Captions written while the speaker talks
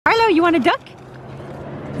Arlo, you want a duck?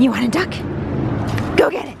 You want a duck? Go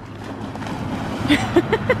get it.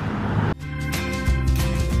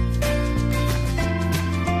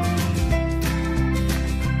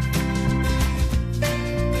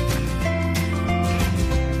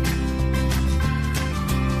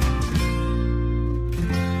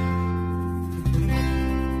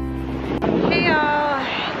 Hey y'all,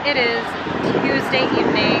 it is Tuesday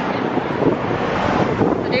evening,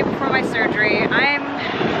 the day before my surgery. I'm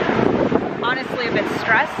honestly a bit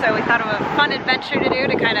stressed, so we thought of a fun adventure to do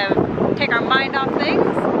to kind of take our mind off things.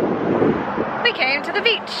 We came to the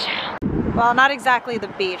beach. Well, not exactly the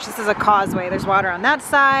beach. This is a causeway. There's water on that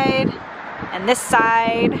side and this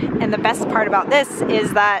side. And the best part about this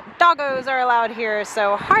is that doggos are allowed here,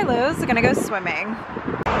 so Harlow's gonna go swimming.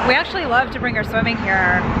 We actually love to bring her swimming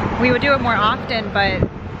here. We would do it more often, but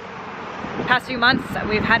the past few months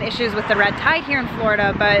we've had issues with the red tide here in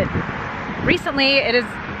Florida, but recently it is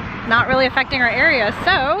not really affecting our area,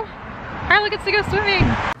 so Harlow gets to go swimming.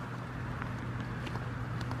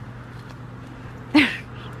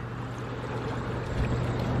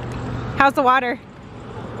 How's the water?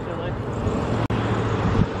 Chilly.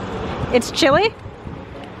 It's chilly?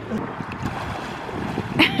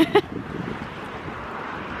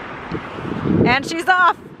 And she's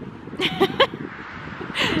off.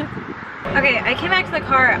 Okay, I came back to the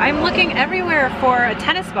car. I'm looking everywhere for a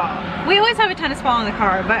tennis ball. We always have a tennis ball in the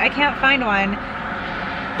car, but I can't find one.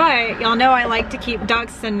 But y'all know I like to keep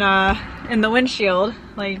ducks in the windshield,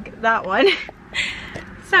 like that one.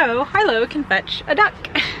 So Harlow can fetch a duck.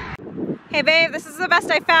 Hey babe, this is the best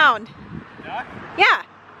I found. Duck? Yeah.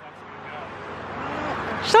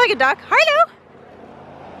 She's like a duck. Harlow!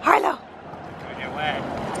 Harlow! Gonna get wet.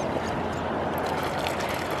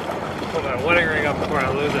 Put my wedding ring up before I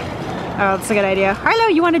lose it. Oh, that's a good idea. Harlow,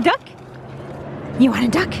 you want a duck? You want a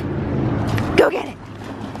duck? Go get it.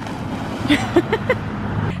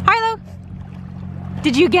 Harlow,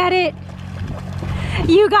 did you get it?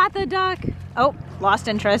 You got the duck. Oh, lost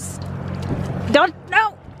interest. Don't,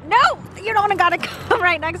 no, no, you don't gotta come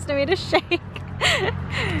right next to me to shake.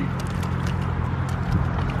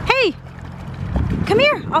 Hey, come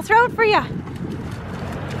here, I'll throw it for you.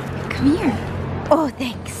 Come here. Oh,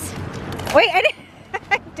 thanks. Wait, I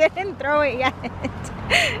didn't throw it yet.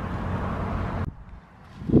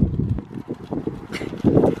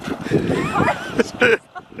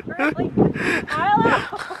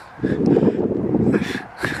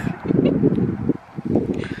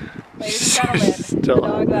 Ladies and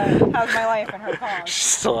gentlemen, the dog that has my life in her paws. She's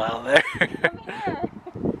still out there. Come here.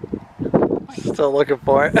 Still looking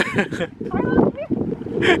for it.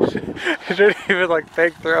 You didn't even like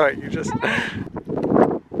fake throw it. You just.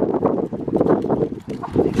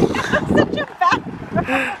 Such a bad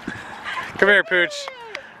throw. Come here, Pooch.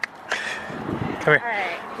 Come here.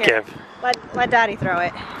 Alright, here. Give. Let Daddy throw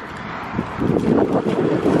it.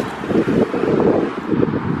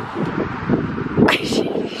 She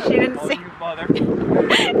didn't see. You're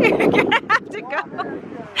gonna have to go.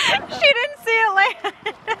 She didn't see it land.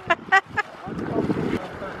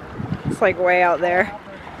 It's like way out there.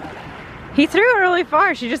 He threw it really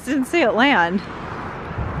far. She just didn't see it land.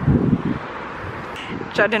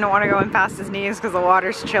 Judd didn't want to go in past his knees because the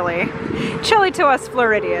water's chilly. Chilly to us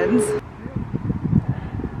Floridians.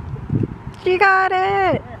 She got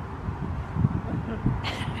it!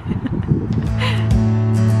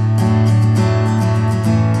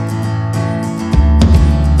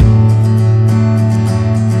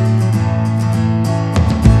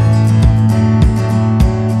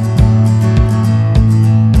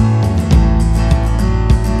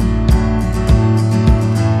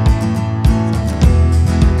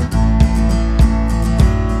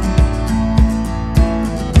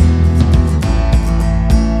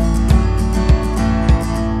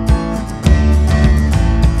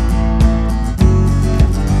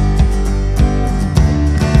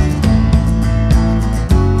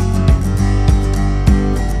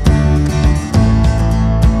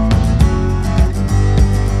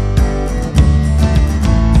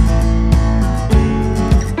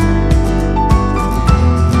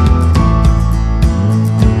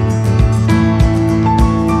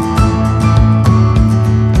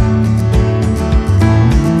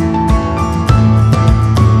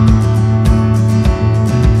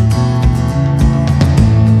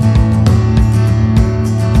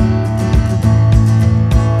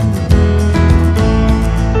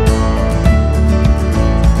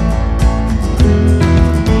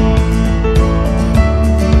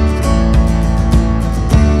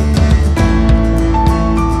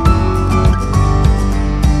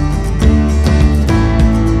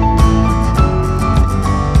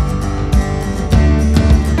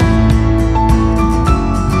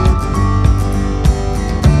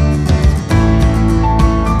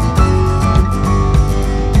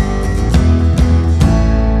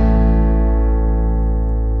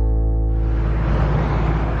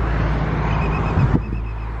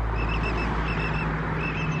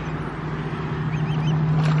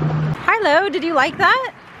 Harlow, did you like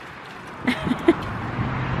that?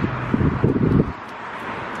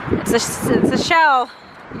 It's a shell.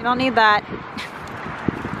 You don't need that.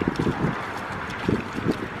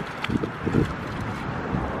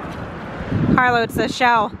 Harlow, it's a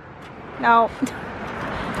shell. No. She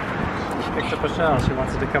picked up a shell. She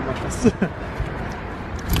wants it to come with us.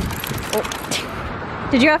 Oh.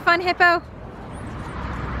 Did you have fun, Hippo?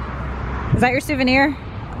 Is that your souvenir?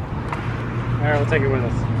 Alright, we'll take it with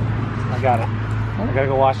us. I got it. I gotta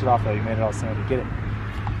go wash it off though. You made it all sandy. Get it.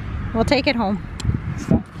 We'll take it home.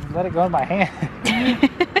 Stop. Let it go in my hand.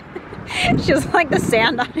 She doesn't like the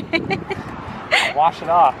sand on it. Wash it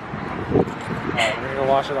off. Alright, we're gonna go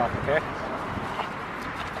wash it off, okay?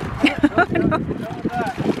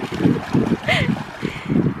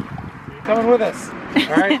 You're coming with us.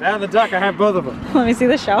 Alright, now the duck, I have both of them. Let me see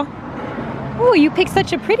the shell. Oh, you picked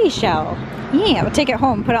such a pretty shell. Yeah, we'll take it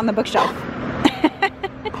home, put it on the bookshelf.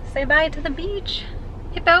 Say bye to the beach.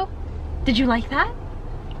 Hippo, did you like that?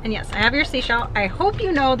 And yes, I have your seashell. I hope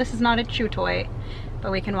you know this is not a chew toy,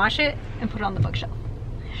 but we can wash it and put it on the bookshelf.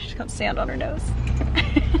 She's got sand on her nose.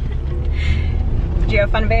 Did you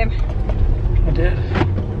have fun, babe? I did.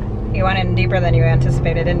 You went in deeper than you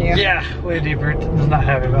anticipated, didn't you? Yeah, way deeper. I'm not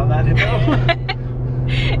happy about that,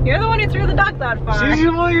 Hippo. You're the one who threw the duck that far. She's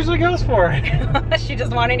the one who usually goes for it. She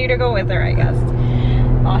just wanted you to go with her, I guess.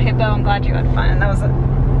 Well, Hippo, I'm glad you had fun. That was a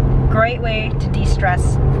great way to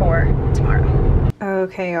de-stress for tomorrow.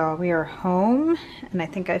 Okay, y'all, we are home, and I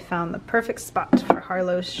think I found the perfect spot for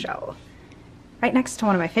Harlow's shell. Right next to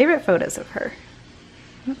one of my favorite photos of her.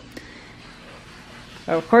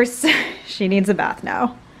 So of course, she needs a bath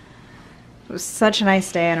now. It was such a nice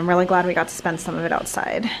day, and I'm really glad we got to spend some of it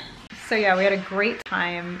outside. So yeah, we had a great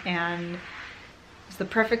time, and it was the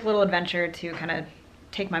perfect little adventure to kind of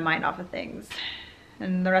take my mind off of things.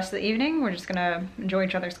 And the rest of the evening, we're just gonna enjoy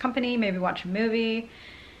each other's company, maybe watch a movie,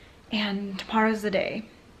 and tomorrow's the day.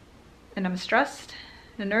 And I'm stressed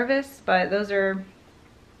and nervous, but those are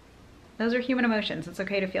human emotions. It's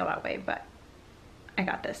okay to feel that way, but I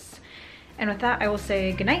got this. And with that, I will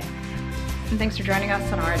say goodnight, and thanks for joining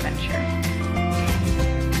us on our adventure.